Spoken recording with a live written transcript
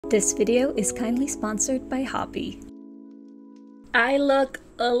This video is kindly sponsored by Hobbii. I look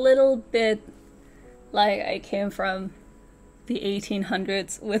a little bit like I came from the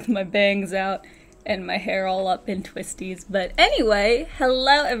 1800s with my bangs out and my hair all up in twisties. But anyway,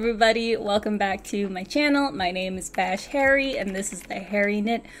 hello everybody, welcome back to my channel. My name is Bash Harry and this is the Harry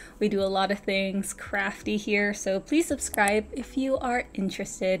Knit. We do a lot of things crafty here, so please subscribe if you are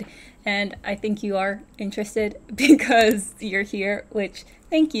interested. And I think you are interested because you're here, which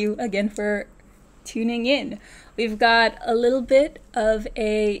thank you again for tuning in. We've got a little bit of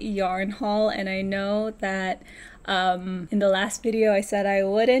a yarn haul, and I know that in the last video I said I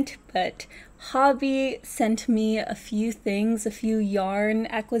wouldn't, but Hobbii sent me a few things, a few yarn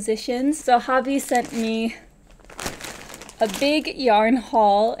acquisitions. So Hobbii sent me a big yarn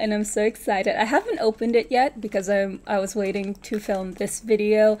haul and I'm so excited. I haven't opened it yet because I was waiting to film this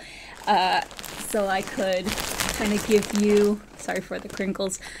video so I could kind of give you, sorry for the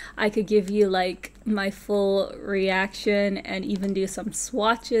crinkles, I could give you like my full reaction and even do some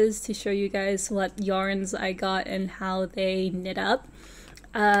swatches to show you guys what yarns I got and how they knit up.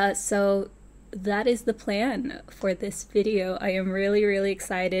 So that is the plan for this video. I am really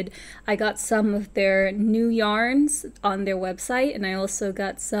excited. I got some of their new yarns on their website, and I also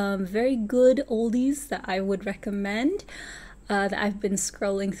got some very good oldies that I would recommend that I've been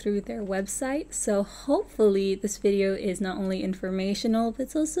scrolling through their website. So hopefully this video is not only informational, but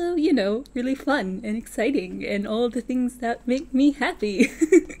it's also, you know, really fun and exciting and all the things that make me happy.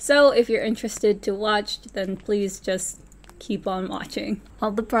 So if you're interested to watch, then please just keep on watching. All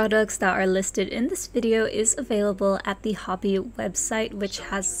the products that are listed in this video is available at the Hobbii website, which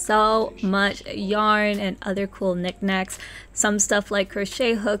has so much yarn and other cool knickknacks. Some stuff like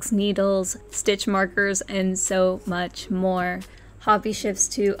crochet hooks, needles, stitch markers, and so much more. Hobbii ships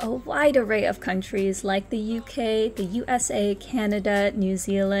to a wide array of countries like the UK, the USA, Canada, New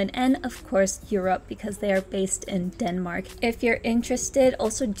Zealand, and of course Europe because they are based in Denmark. If you're interested,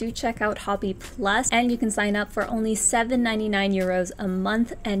 also do check out Hobbii Plus, and you can sign up for only €7.99 a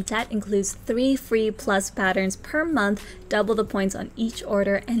month, and that includes 3 free Plus patterns per month, double the points on each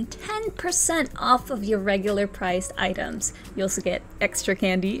order, and 10% off of your regular priced items. You also get extra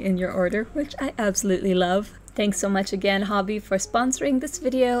candy in your order, which I absolutely love. Thanks so much again, Hobbii, for sponsoring this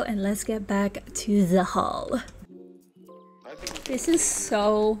video, and let's get back to the haul. This is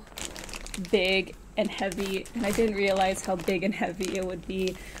so big and heavy, and I didn't realize how big and heavy it would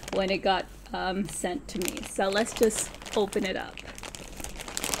be when it got sent to me. So let's just open it up.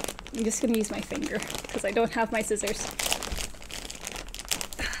 I'm just gonna use my finger because I don't have my scissors.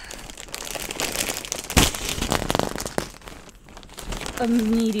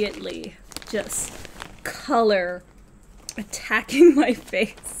 Immediately, just color attacking my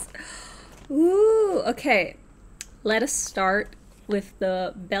face. Ooh, okay. Let us start with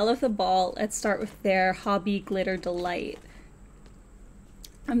the belle of the ball. Let's start with their Hobbii Glitter Delight.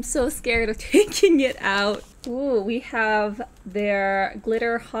 I'm so scared of taking it out. Ooh, we have their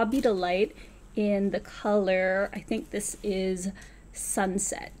Glitter Hobbii Delight in the color, I think this is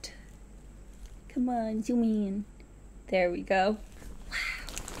Sunset. Come on, zoom in. There we go.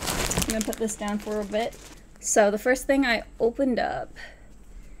 I'm gonna put this down for a bit. So the first thing I opened up,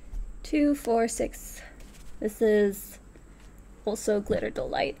 2, 4, 6. This is also Glitter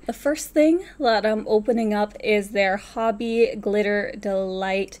Delight. The first thing that I'm opening up is their Hobbii Glitter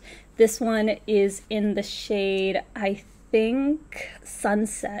Delight. This one is in the shade, I think,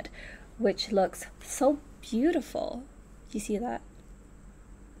 Sunset, which looks so beautiful. Do you see that?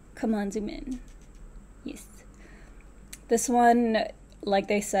 Come on, zoom in. Yes. This one, like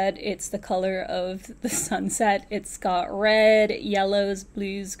they said, it's the color of the sunset. It's got red, yellows,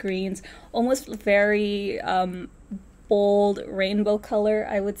 blues, greens, almost very bold rainbow color,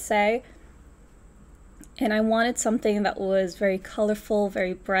 I would say. And I wanted something that was very colorful,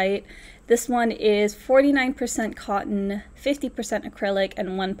 very bright. This one is 49% cotton, 50% acrylic, and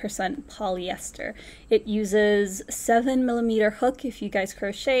 1% polyester. It uses 7mm hook if you guys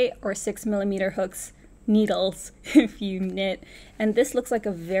crochet, or 6mm hooks, needles if you knit. And this looks like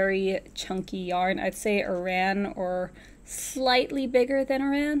a very chunky yarn. I'd say Aran or slightly bigger than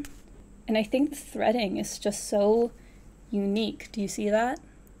Aran. And I think the threading is just so unique. Do you see that?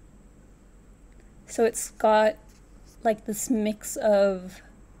 So it's got like this mix of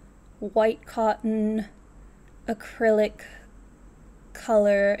white cotton, acrylic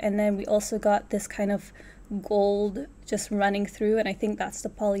color, and then we also got this kind of gold just running through, and I think that's the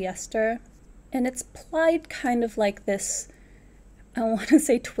polyester. And it's plied kind of like this, I want to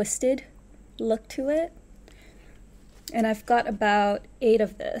say twisted look to it. And I've got about 8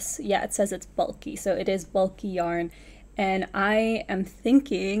 of this. Yeah, it says it's bulky, so it is bulky yarn. and I am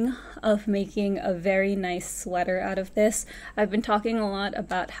thinking of making a very nice sweater out of this. I've been talking a lot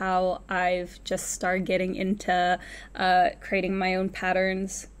about how I've just started getting into creating my own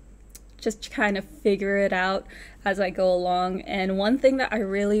patterns, just to kind of figure it out as I go along. And one thing that I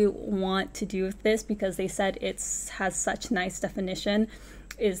really want to do with this, because they said it has such nice definition,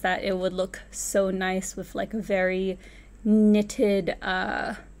 is that it would look so nice with like a very knitted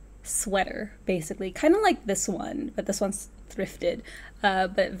sweater, basically, kind of like this one, but this one's thrifted,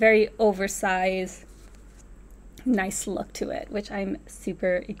 but very oversized, nice look to it, which I'm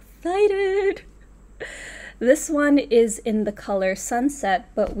super excited. This one is in the color Sunset,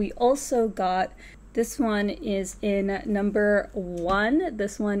 but we also got, this one is in number 1,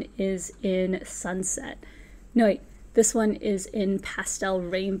 this one is in Sunset. No wait, this one is in Pastel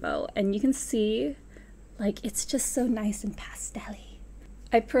Rainbow, and you can see like it's just so nice and pastel-y.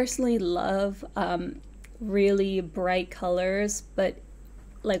 I personally love really bright colors, but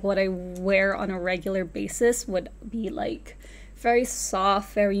like what I wear on a regular basis would be like very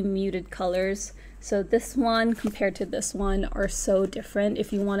soft, very muted colors. So this one compared to this one are so different.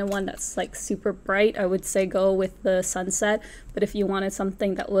 If you wanted one that's like super bright, I would say go with the Sunset. But if you wanted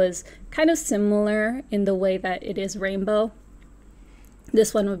something that was kind of similar in the way that it is rainbow,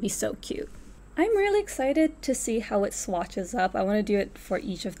 this one would be so cute. I'm really excited to see how it swatches up. I want to do it for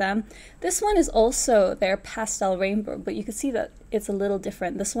each of them. This one is also their Pastel Rainbow, but you can see that it's a little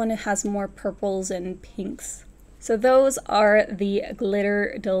different. This one has more purples and pinks. So those are the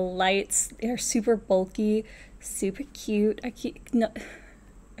Glitter Delights. They're super bulky, super cute. I keep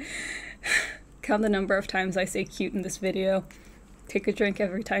count the number of times I say cute in this video. Take a drink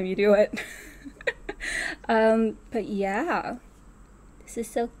every time you do it. But yeah, this is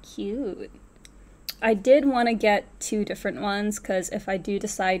so cute. I did want to get 2 different ones because if I do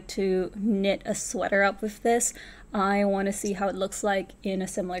decide to knit a sweater up with this, I want to see how it looks like in a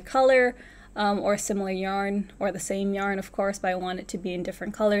similar color or a similar yarn, or the same yarn of course, but I want it to be in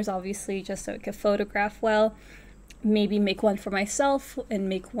different colors obviously, just so it could photograph well. Maybe make one for myself and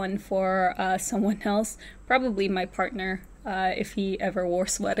make one for someone else, probably my partner. If he ever wore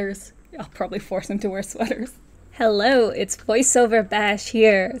sweaters, I'll probably force him to wear sweaters. Hello, it's voiceover Bash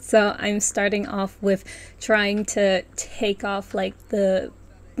here. So I'm starting off with trying to take off like the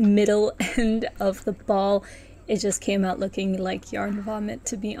middle end of the ball. It just came out looking like yarn vomit,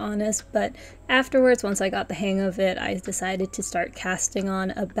 to be honest, but afterwards, once I got the hang of it, I decided to start casting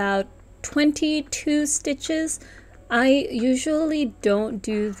on about 22 stitches. I usually don't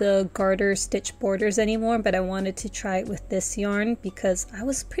do the garter stitch borders anymore, but I wanted to try it with this yarn because I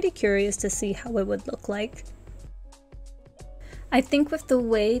was pretty curious to see how it would look like. I think with the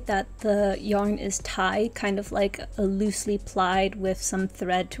way that the yarn is tied, kind of like a loosely plied with some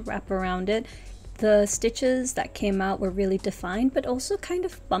thread to wrap around it, the stitches that came out were really defined, but also kind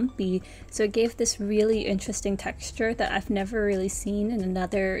of bumpy. So it gave this really interesting texture that I've never really seen in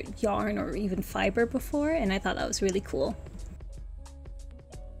another yarn or even fiber before, and I thought that was really cool.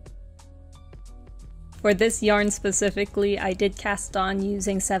 For this yarn specifically, I did cast on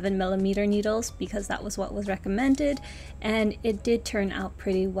using 7mm needles because that was what was recommended, and it did turn out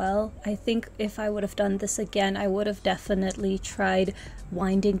pretty well. I think if I would have done this again, I would have definitely tried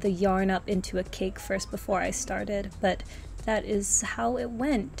winding the yarn up into a cake first before I started, but that is how it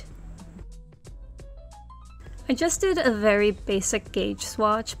went. I just did a very basic gauge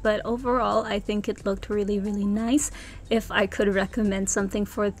swatch, but overall I think it looked really, really nice. If I could recommend something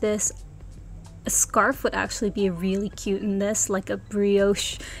for this, a scarf would actually be really cute in this, like a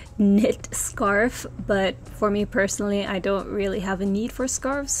brioche knit scarf, but for me personally, I don't really have a need for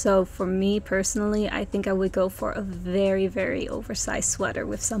scarves, so for me personally, I think I would go for a very, very oversized sweater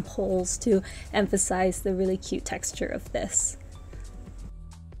with some holes to emphasize the really cute texture of this.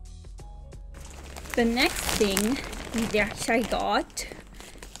 The next thing that I got,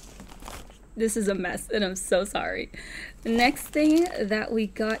 this is a mess and I'm so sorry. The next thing that we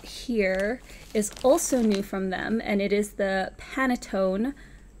got here is also new from them, and it is the Panettone,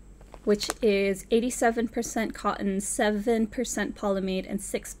 which is 87% cotton, 7% polymade, and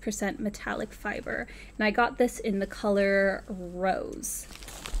 6% metallic fiber. And I got this in the color Rose.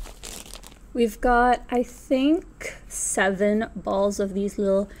 We've got, I think, 7 balls of these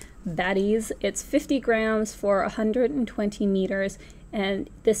little baddies. It's 50 grams for 120 meters, and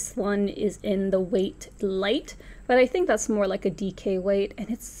this one is in the weight light, but I think that's more like a DK weight, and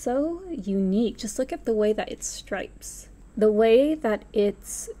it's so unique. Just look at the way that it stripes. The way that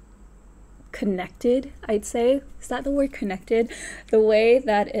it's connected, I'd say. Is that the word, connected? The way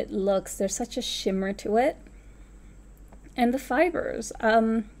that it looks, there's such a shimmer to it. And the fibers.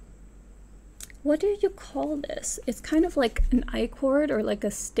 what do you call this? It's kind of like an I-cord or like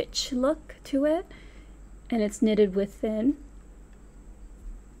a stitch look to it, and it's knitted within.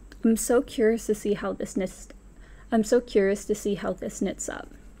 I'm so curious to see how this knits. I'm so curious to see how this knits up.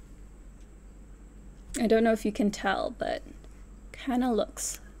 I don't know if you can tell, but kind of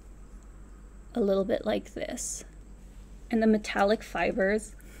looks a little bit like this. And the metallic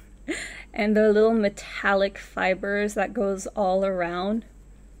fibers and the little metallic fibers that goes all around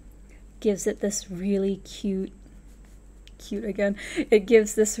gives it this really cute again. It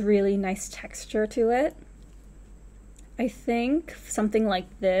gives this really nice texture to it. I think something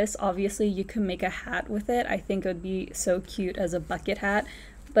like this, obviously you can make a hat with it. I think it would be so cute as a bucket hat,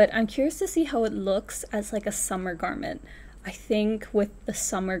 but I'm curious to see how it looks as like a summer garment. I think with the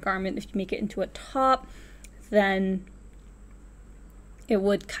summer garment, if you make it into a top, then it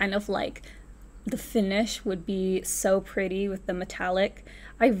would kind of like, the finish would be so pretty with the metallic.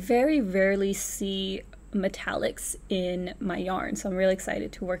 I very rarely see metallics in my yarn, so I'm really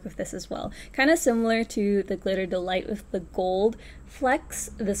excited to work with this as well. Kind of similar to the Glitter Delight with the gold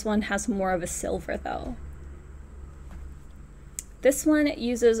flecks. This one has more of a silver though. This one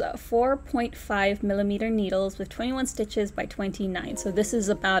uses 4.5 millimeter needles with 21 stitches by 29. So this is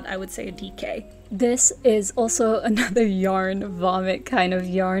about, I would say, a DK. This is also another yarn vomit kind of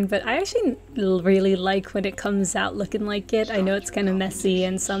yarn, but I actually really like when it comes out looking like it. I know it's kind of messy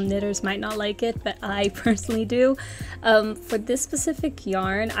and some knitters might not like it, but I personally do. For this specific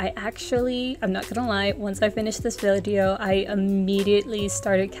yarn, I'm not gonna lie, once I finished this video, I immediately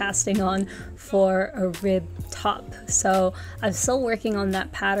started casting on for a rib top. So I'm still working on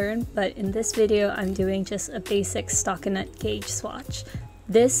that pattern, but in this video, I'm doing just a basic stockinette gauge swatch.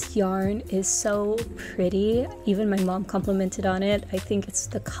 This yarn is so pretty. Even my mom complimented on it. I think it's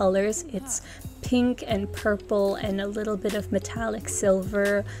the colors. It's pink and purple and a little bit of metallic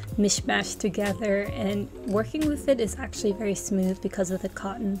silver mishmashed together, and working with it is actually very smooth because of the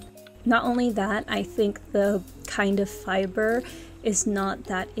cotton. Not only that, I think the kind of fiber is not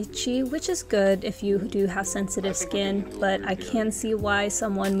that itchy, which is good if you do have sensitive skin, but I can see why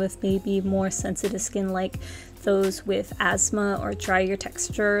someone with maybe more sensitive skin, like those with asthma or drier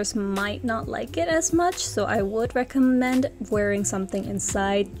textures, might not like it as much. So I would recommend wearing something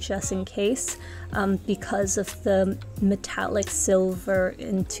inside just in case, because of the metallic silver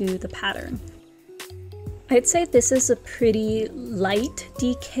into the pattern. I'd say this is a pretty light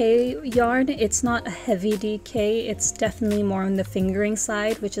DK yarn. It's not a heavy DK, it's definitely more on the fingering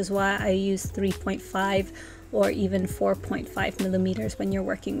side, which is why I use 3.5 or even 4.5 millimeters when you're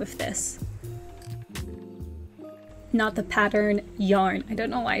working with this. Not the pattern, yarn. I don't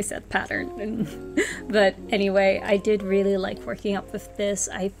know why I said pattern. But anyway, I did really like working up with this.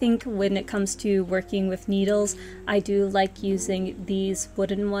 I think when it comes to working with needles, I do like using these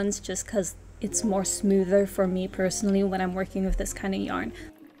wooden ones just because it's more smoother for me personally when I'm working with this kind of yarn.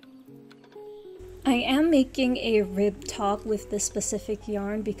 I am making a rib top with this specific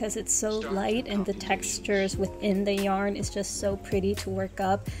yarn because it's so light and the textures within the yarn is just so pretty to work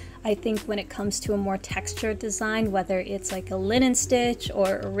up. I think when it comes to a more textured design, whether it's like a linen stitch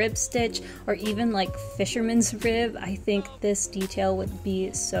or a rib stitch or even like fisherman's rib, I think this detail would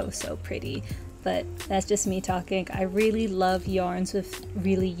be so pretty. But that's just me talking. I really love yarns with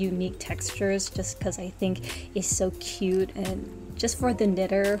really unique textures just because I think it's so cute, and just for the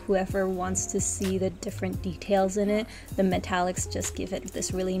knitter, whoever wants to see the different details in it, the metallics just give it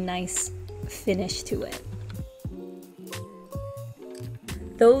this really nice finish to it.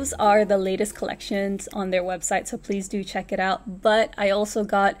 Those are the latest collections on their website, so please do check it out. But I also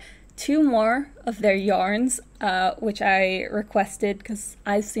got 2 more of their yarns, which I requested because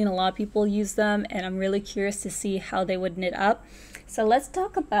I've seen a lot of people use them and I'm really curious to see how they would knit up. So let's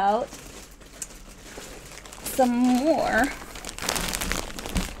talk about some more.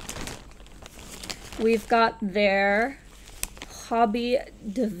 We've got their Hobbii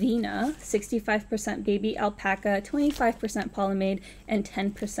Divina, 65% baby alpaca, 25% polyamide, and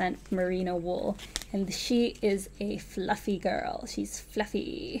 10% merino wool. And she is a fluffy girl. She's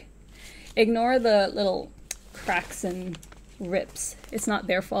fluffy. Ignore the little cracks and rips. It's not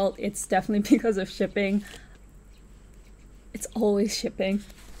their fault. It's definitely because of shipping. It's always shipping.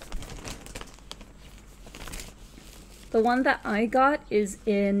 The one that I got is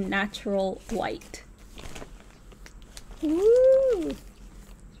in natural white. Woo!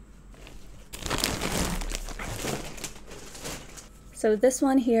 So this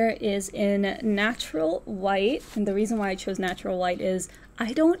one here is in natural white, and the reason why I chose natural white is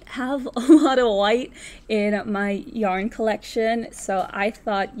I don't have a lot of white in my yarn collection, so I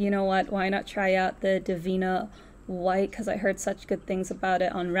thought, you know what, why not try out the Divina white because I heard such good things about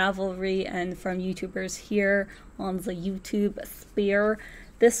it on Ravelry and from YouTubers here on the YouTube sphere.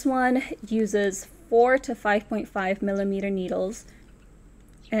 This one uses 4 to 5.5 millimeter needles,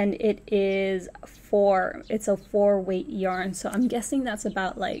 and it's a 4-weight yarn, so I'm guessing that's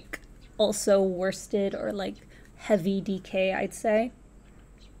about like also worsted or like heavy DK, I'd say.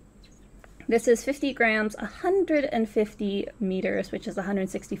 This is 50 grams, 150 meters, which is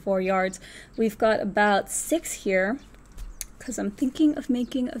 164 yards. We've got about 6 here because I'm thinking of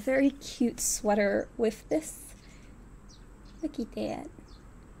making a very cute sweater with this. Look at that.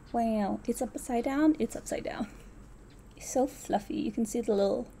 Wow, it's upside down. It's upside down. It's so fluffy. You can see the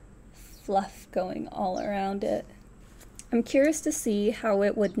little fluff going all around it. I'm curious to see how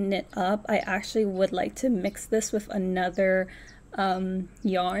it would knit up. I actually would like to mix this with another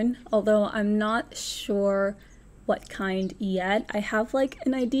yarn, although I'm not sure what kind yet. I have like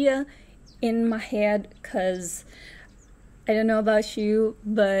an idea in my head because I don't know about you,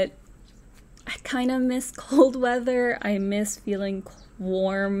 but I kind of miss cold weather. I miss feeling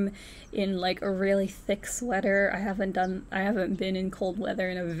warm in like a really thick sweater. I haven't been in cold weather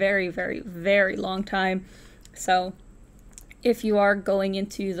in a very, very, very long time. So if you are going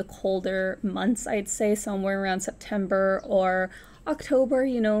into the colder months, I'd say somewhere around September or October,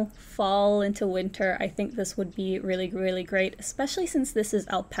 you know, fall into winter, I think this would be really, really great, especially since this is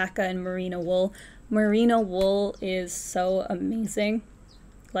alpaca and merino wool. Merino wool is so amazing.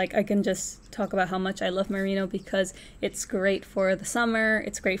 Like, I can just talk about how much I love merino because it's great for the summer,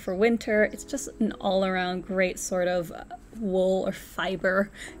 it's great for winter, it's just an all-around great sort of wool or fiber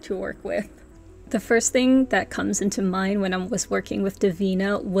to work with. The first thing that comes into mind when I was working with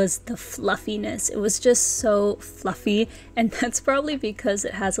Divina was the fluffiness. It was just so fluffy, and that's probably because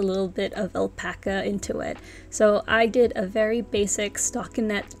it has a little bit of alpaca into it. So I did a very basic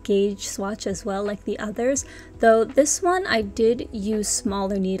stockinette gauge swatch as well, like the others, though this one I did use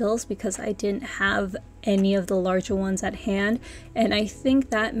smaller needles because I didn't have any of the larger ones at hand, and I think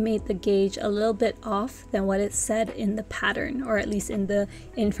that made the gauge a little bit off than what it said in the pattern, or at least in the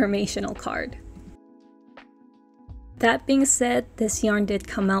informational card. That being said, this yarn did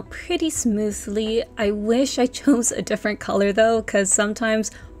come out pretty smoothly. I wish I chose a different color though, because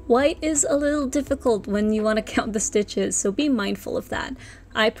sometimes white is a little difficult when you want to count the stitches, so be mindful of that.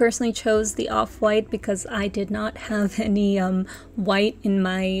 I personally chose the off-white because I did not have any white in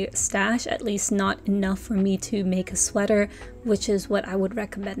my stash, at least not enough for me to make a sweater, which is what I would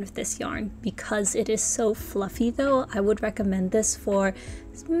recommend with this yarn. Because it is so fluffy though, I would recommend this for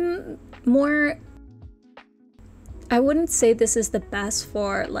more... I wouldn't say this is the best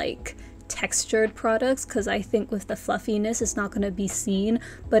for like textured products because I think with the fluffiness it's not going to be seen,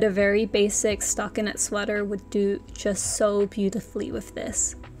 but a very basic stockinette sweater would do just so beautifully with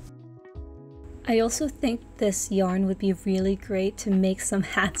this. I also think this yarn would be really great to make some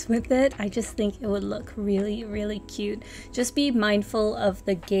hats with it. I just think it would look really, really cute. Just be mindful of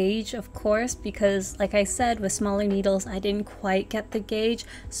the gauge, of course, because like I said, with smaller needles, I didn't quite get the gauge,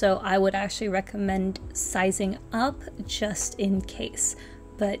 so I would actually recommend sizing up just in case.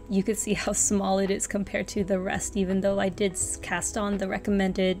 But you could see how small it is compared to the rest, even though I did cast on the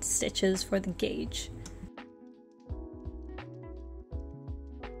recommended stitches for the gauge.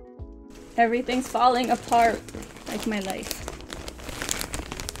 Everything's falling apart, like my life.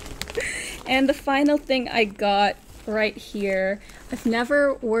 And the final thing I got right here, I've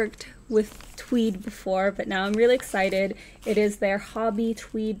never worked with tweed before, but now I'm really excited. It is their Hobbii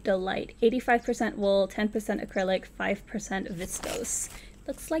Tweed Delight. 85% wool, 10% acrylic, 5% viscose.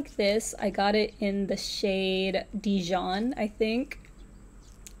 Looks like this. I got it in the shade Dijon, I think.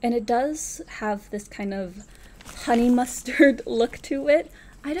 And it does have this kind of honey mustard look to it.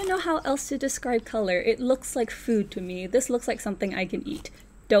 I don't know how else to describe color. It looks like food to me. This looks like something I can eat.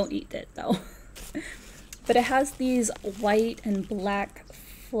 Don't eat it though. But it has these white and black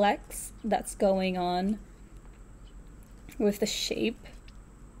flecks that's going on with the shape.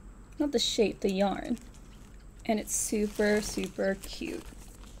 Not the shape, the yarn. And it's super, super cute.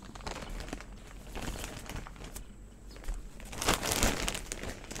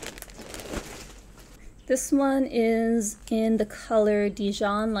 This one is in the color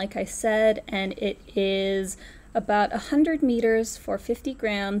Dijon, like I said, and it is about 100 meters for 50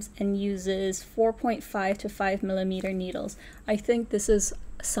 grams and uses 4.5 to 5 millimeter needles. I think this is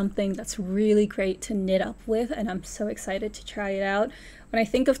something that's really great to knit up with, and I'm so excited to try it out. When I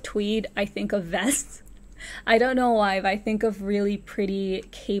think of tweed, I think of vests. I don't know why, but I think of really pretty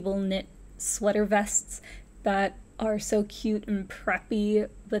cable knit sweater vests that are so cute and preppy,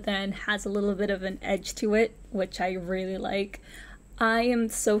 but then has a little bit of an edge to it, which I really like. I am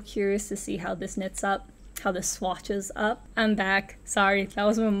so curious to see how this knits up. how the swatches up. I'm back. Sorry, that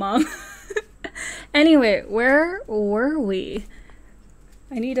was my mom. Anyway, where were we?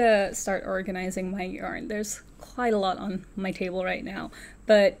 I need to start organizing my yarn. There's quite a lot on my table right now.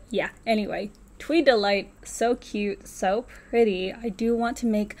 But yeah, anyway, Tweed Delight, so cute, so pretty. I do want to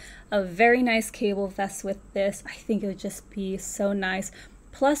make a very nice cable vest with this. I think it would just be so nice.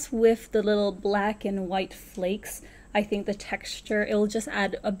 Plus with the little black and white flakes, I think the texture, it'll just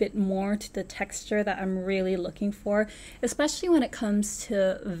add a bit more to the texture that I'm really looking for, especially when it comes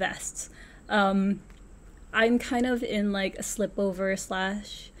to vests. I'm kind of in like a slipover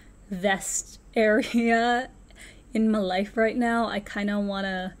slash vest area in my life right now. I kind of want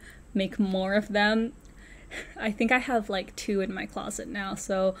to make more of them. I think I have like 2 in my closet now,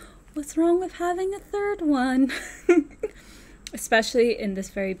 so what's wrong with having a 3rd one? Especially in this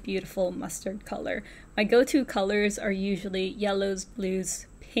very beautiful mustard color. My go-to colors are usually yellows, blues,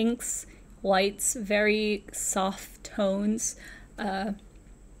 pinks, whites, very soft tones.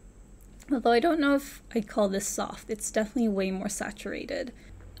 Although I don't know if I'd call this soft. It's definitely way more saturated.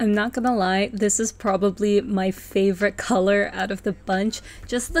 I'm not gonna lie, this is probably my favorite color out of the bunch.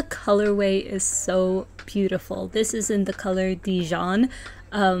 Just the colorway is so beautiful. This is in the color Dijon,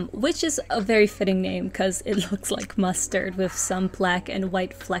 which is a very fitting name because it looks like mustard with some black and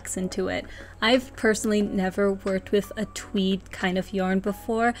white flecks into it. I've personally never worked with a tweed kind of yarn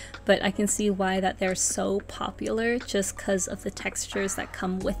before, but I can see why that they're so popular just because of the textures that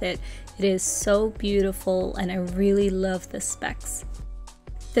come with it. It is so beautiful and I really love the specs.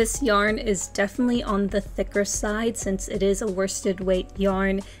 This yarn is definitely on the thicker side since it is a worsted weight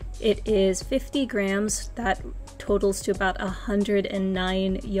yarn. It is 50 grams, that totals to about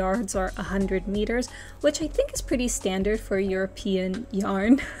 109 yards or 100 meters, which I think is pretty standard for European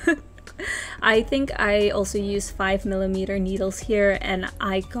yarn. I think I also use 5mm needles here and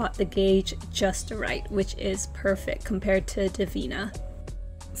I got the gauge just right, which is perfect compared to Divina.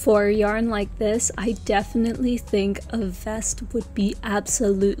 For yarn like this, I definitely think a vest would be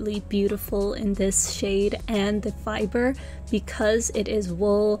absolutely beautiful in this shade and the fiber. Because it is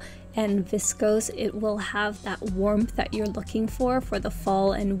wool and viscose, it will have that warmth that you're looking for the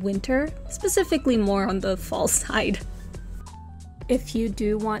fall and winter, specifically more on the fall side. If you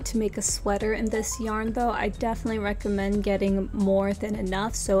do want to make a sweater in this yarn though, I definitely recommend getting more than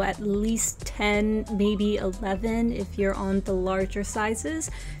enough, so at least 10, maybe 11 if you're on the larger sizes,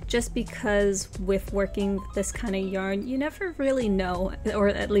 just because with working with this kind of yarn, you never really know, or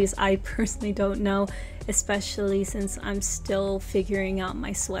at least I personally don't know, especially since I'm still figuring out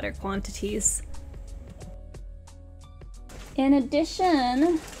my sweater quantities. In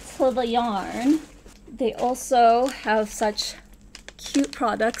addition to the yarn, they also have such cute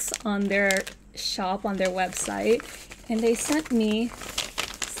products on their shop, on their website, and they sent me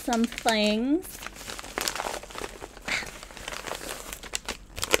some things.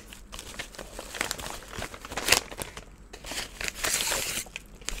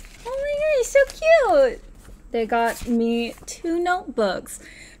 Oh my god, it's so cute! They got me 2 notebooks.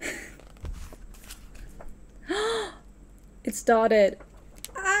 It's dotted.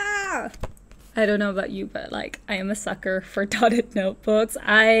 Ah! I don't know about you, but like I am a sucker for dotted notebooks.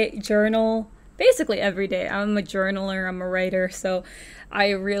 I journal basically every day. I'm a journaler, I'm a writer, so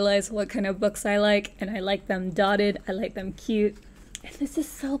I realize what kind of books I like, and I like them dotted, I like them cute. And this is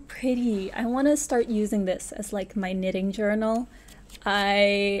so pretty. I want to start using this as like my knitting journal.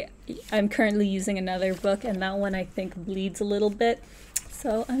 I'm currently using another book, and that one I think bleeds a little bit.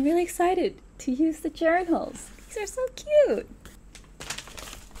 So I'm really excited to use the journals. These are so cute.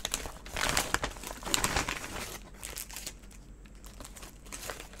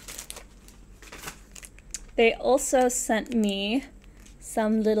 They also sent me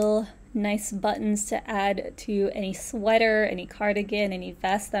some little nice buttons to add to any sweater, any cardigan, any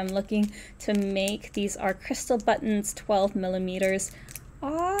vest that I'm looking to make. These are crystal buttons, 12mm.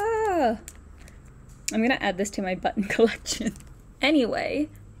 Ah! I'm gonna add this to my button collection. Anyway,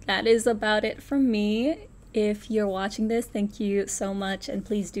 that is about it from me. If you're watching this, thank you so much, and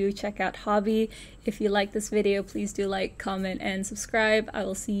please do check out Hobbii. If you like this video, please do like, comment, and subscribe. I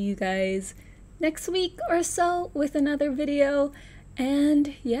will see you guys next week or so with another video,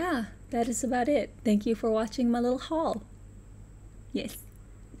 and yeah, that is about it. Thank you for watching my little haul. Yes.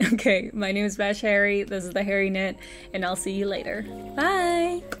 Okay, my name is Bash Harry, this is the Harry Knit, and I'll see you later.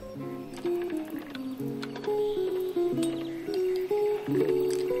 Bye!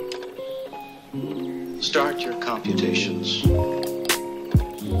 Start your computations.